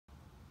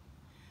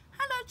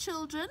Hello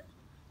children.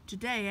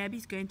 Today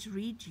Abby's going to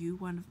read you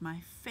one of my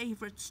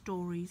favourite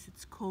stories.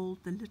 It's called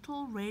The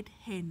Little Red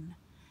Hen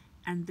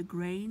and the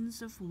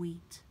Grains of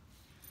Wheat.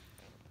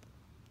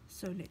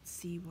 So let's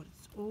see what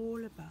it's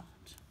all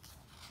about.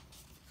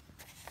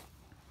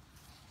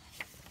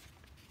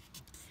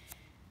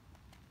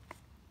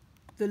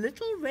 The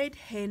Little Red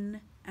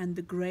Hen and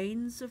the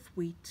Grains of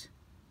Wheat.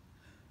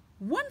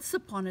 Once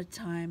upon a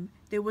time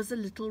there was a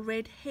little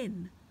red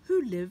hen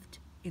who lived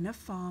in a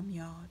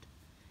farmyard.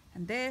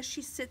 And there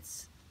she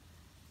stands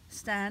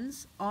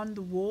on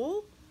the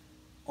wall,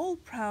 all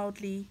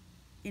proudly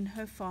in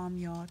her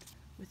farmyard,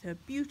 with her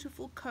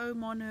beautiful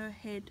comb on her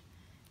head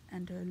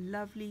and her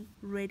lovely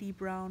reddy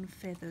brown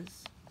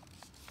feathers.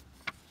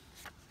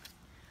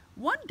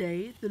 One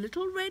day the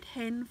little red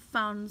hen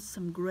found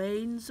some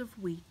grains of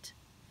wheat.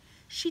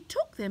 She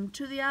took them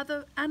to the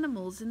other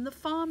animals in the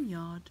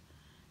farmyard.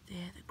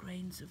 There the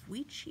grains of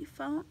wheat she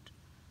found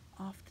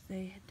after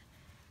they had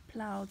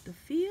ploughed the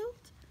field.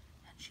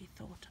 She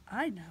thought,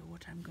 I know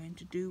what I'm going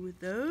to do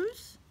with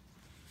those.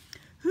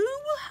 Who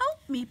will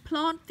help me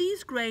plant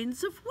these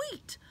grains of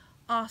wheat?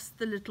 Asked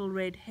the little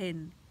red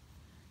hen.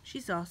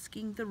 She's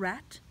asking the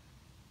rat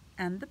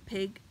and the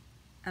pig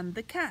and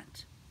the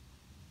cat.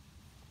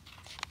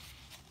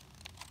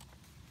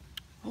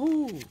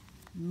 Oh,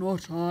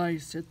 not I,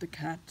 said the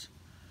cat.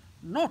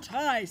 Not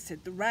I,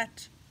 said the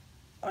rat.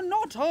 Oh,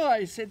 not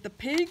I, said the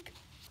pig.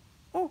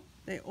 Oh,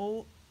 there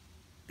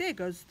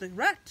goes the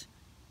rat,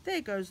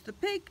 there goes the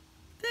pig,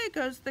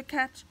 there goes the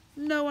cat.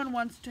 No one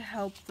wants to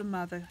help the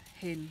mother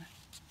hen.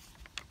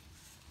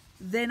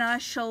 Then I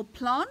shall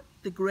plant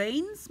the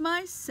grains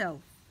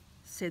myself,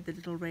 said the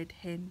little red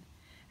hen.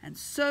 And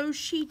so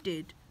she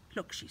did.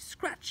 Look, she's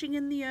scratching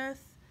in the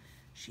earth.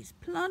 She's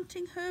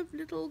planting her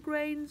little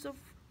grains of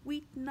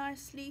wheat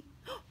nicely.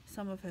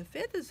 Some of her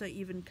feathers are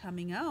even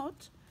coming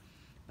out.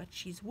 But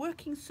she's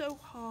working so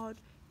hard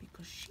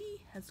because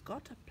she has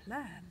got a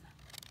plan.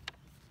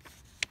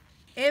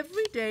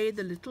 Every day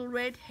the little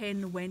red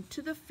hen went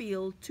to the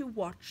field to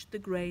watch the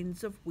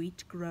grains of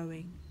wheat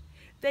growing.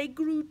 They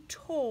grew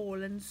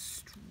tall and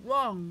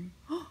strong.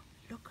 Oh,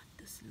 look at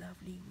this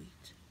lovely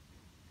wheat.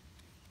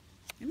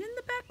 And in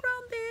the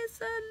background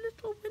there's a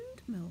little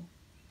windmill,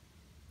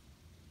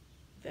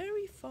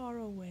 very far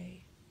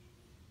away.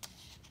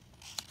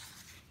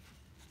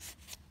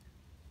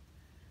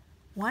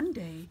 One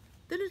day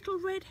the little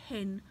red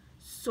hen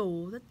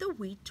saw that the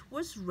wheat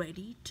was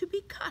ready to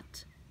be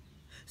cut.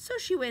 So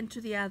she went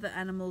to the other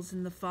animals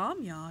in the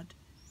farmyard.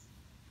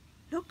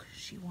 Look,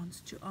 she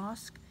wants to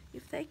ask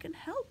if they can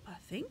help, I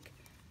think.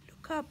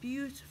 Look how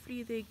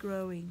beautifully they're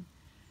growing.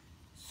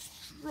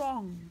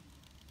 Strong.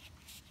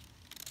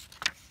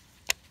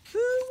 Who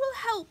will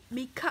help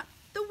me cut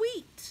the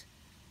wheat?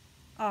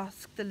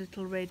 Asked the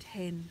little red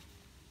hen.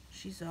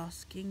 She's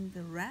asking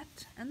the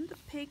rat and the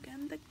pig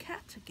and the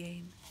cat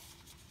again.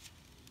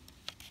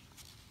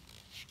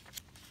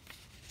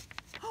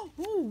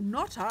 Oh,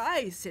 not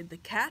I, said the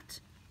cat.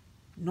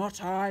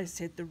 Not I,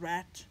 said the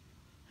rat.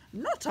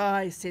 Not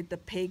I, said the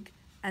pig,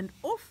 and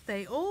off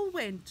they all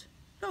went.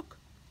 Look,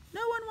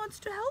 no one wants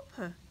to help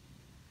her.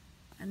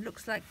 And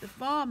looks like the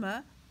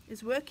farmer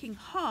is working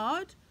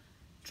hard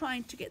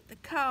trying to get the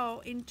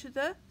cow into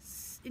the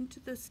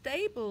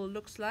stable,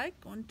 looks like,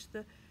 onto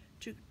the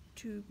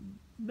to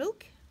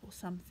milk or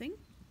something.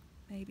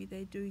 Maybe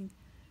they're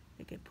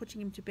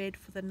putting him to bed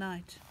for the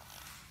night.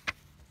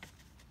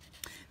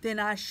 Then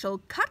I shall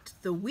cut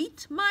the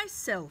wheat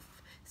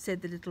myself,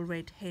 said the little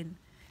red hen.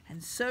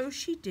 And so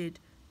she did.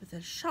 With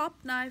a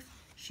sharp knife,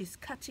 she's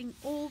cutting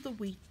all the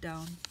wheat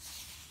down.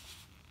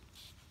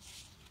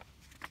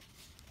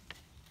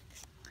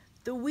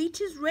 The wheat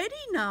is ready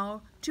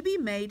now to be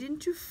made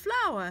into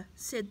flour,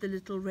 said the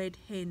little red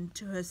hen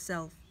to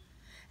herself,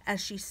 as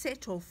she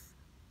set off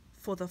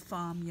for the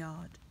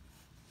farmyard.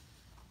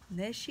 And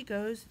there she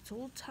goes. It's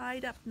all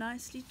tied up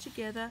nicely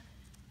together,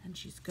 and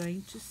she's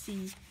going to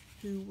see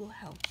who will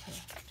help her.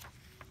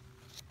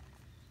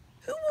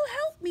 Who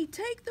will help me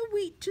take the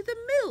wheat to the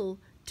mill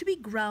to be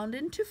ground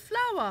into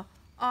flour?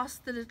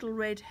 Asked the little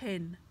red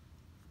hen.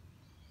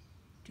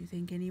 Do you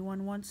think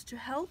anyone wants to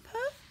help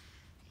her?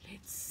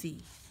 Let's see.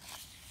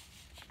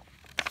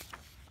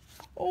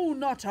 Oh,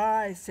 not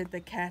I, said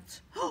the cat.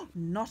 Oh,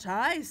 not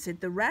I,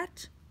 said the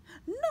rat.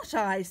 Not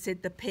I,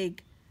 said the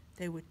pig.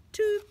 They were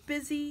too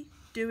busy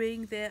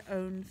doing their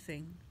own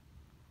thing.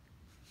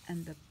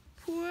 And the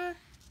poor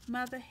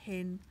mother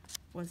hen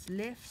was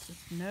left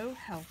with no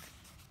help.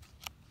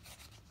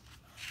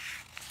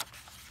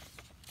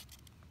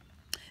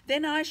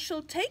 Then I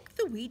shall take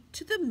the wheat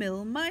to the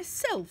mill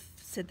myself,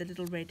 said the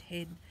little red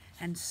hen.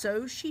 And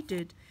so she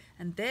did.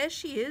 And there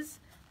she is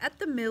at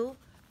the mill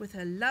with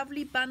her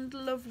lovely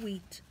bundle of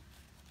wheat.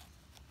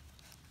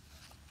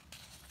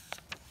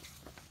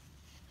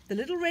 The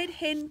little red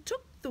hen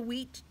took the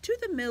wheat to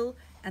the mill,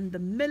 and the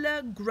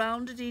miller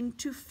ground it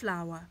into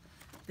flour.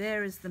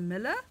 There is the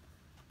miller.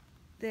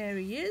 There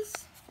he is.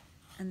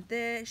 And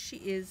there she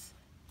is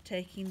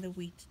taking the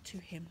wheat to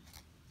him.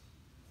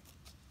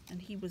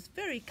 And he was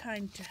very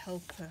kind to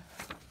help her.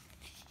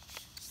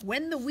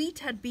 When the wheat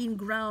had been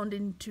ground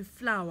into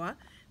flour,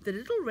 the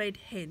little red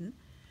hen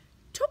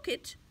took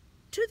it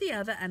to the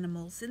other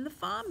animals in the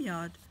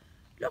farmyard.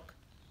 Look,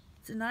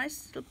 it's a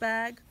nice little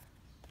bag,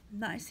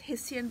 nice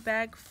Hessian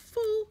bag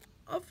full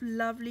of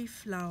lovely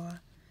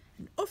flour.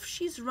 And off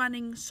she's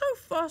running so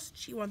fast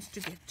she wants to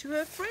get to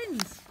her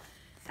friends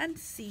and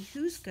see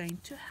who's going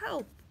to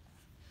help.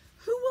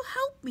 Who will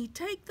help me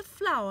take the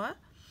flour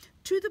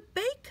to the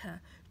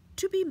baker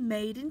to be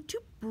made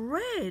into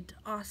bread?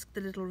 Asked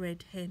the little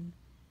red hen.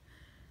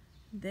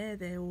 There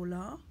they all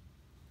are.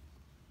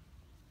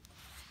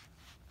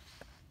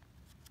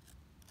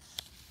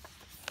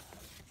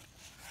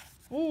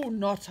 Oh,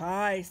 not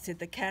I, said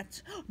the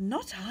cat.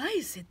 Not I,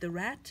 said the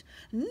rat.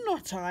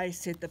 Not I,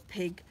 said the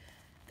pig.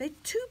 They're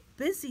too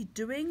busy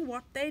doing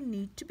what they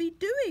need to be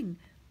doing.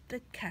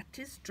 The cat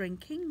is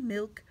drinking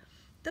milk.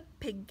 The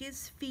pig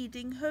is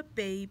feeding her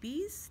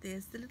babies.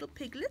 There's the little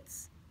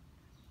piglets.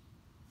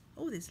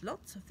 Oh, there's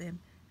lots of them.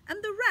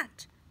 And the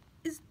rat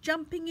is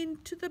jumping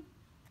into the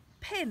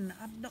pen.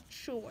 I'm not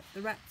sure what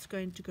the rat's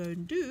going to go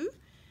and do,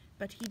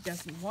 but he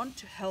doesn't want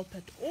to help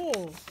at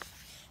all.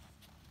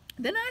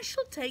 Then I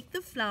shall take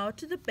the flour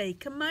to the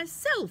baker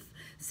myself,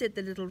 said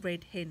the little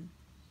red hen.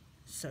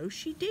 So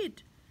she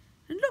did.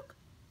 And look,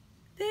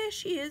 there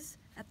she is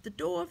at the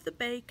door of the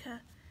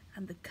baker,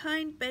 and the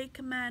kind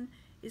baker man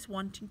is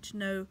wanting to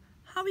know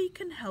how he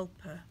can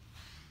help her.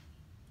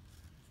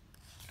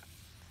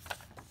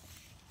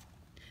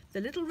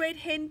 The little red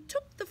hen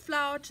took the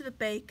flour to the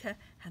baker,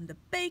 and the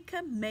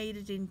baker made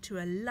it into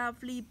a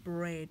lovely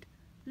bread.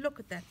 Look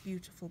at that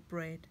beautiful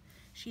bread.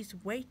 She's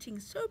waiting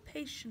so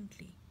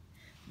patiently.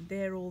 And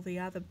there are all the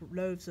other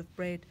loaves of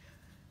bread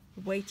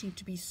waiting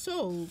to be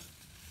sold.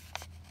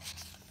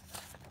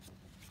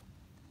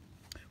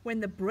 When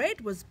the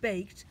bread was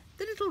baked,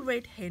 the little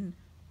red hen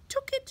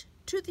took it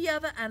to the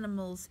other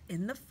animals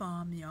in the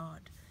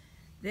farmyard.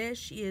 There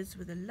she is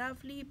with a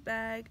lovely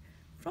bag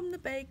from the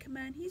baker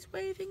man. He's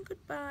waving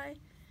goodbye.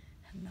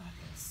 And now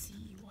let's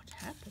see what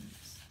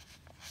happens.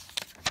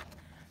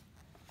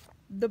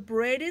 The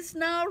bread is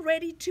now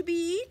ready to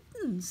be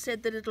eaten,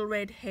 said the little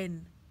red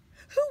hen.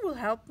 Who will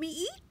help me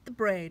eat the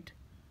bread?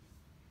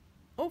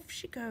 Off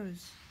she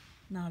goes.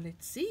 Now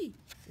let's see.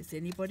 Is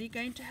anybody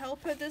going to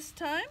help her this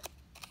time?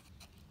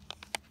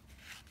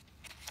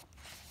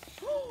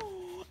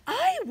 Oh,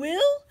 I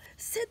will,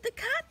 said the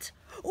cat.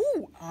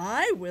 Oh,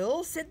 I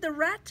will, said the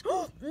rat.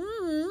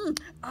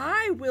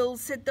 I will,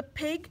 said the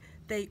pig.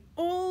 They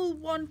all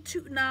want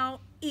to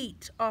now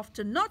eat.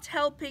 After not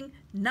helping,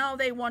 now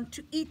they want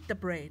to eat the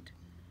bread.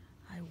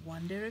 I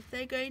wonder if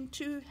they're going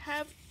to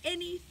have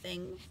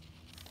anything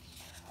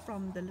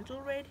from the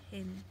little red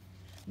hen.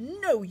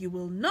 No, you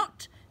will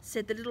not,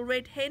 said the little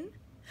red hen.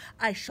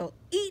 I shall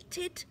eat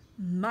it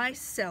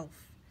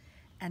myself.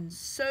 And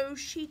so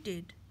she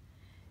did.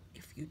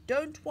 If you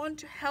don't want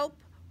to help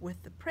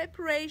with the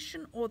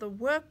preparation or the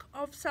work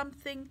of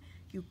something,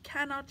 you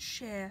cannot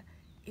share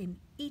in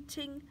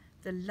eating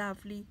the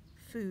lovely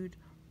food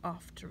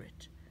after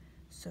it.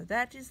 So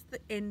that is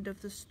the end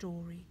of the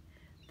story.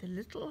 The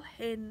little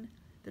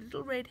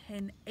red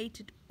hen ate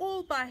it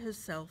all by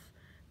herself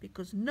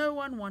because no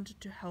one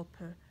wanted to help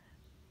her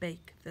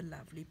bake the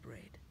lovely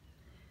bread.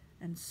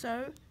 And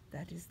so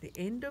that is the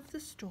end of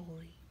the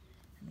story.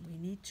 And we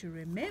need to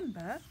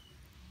remember,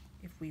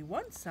 if we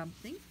want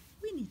something,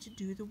 we need to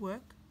do the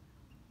work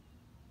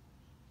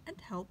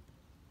and help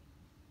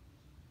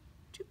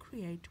to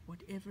create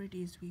whatever it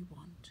is we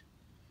want.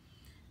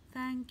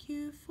 Thank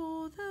you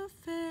for the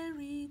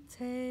fairy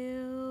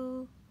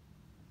tale.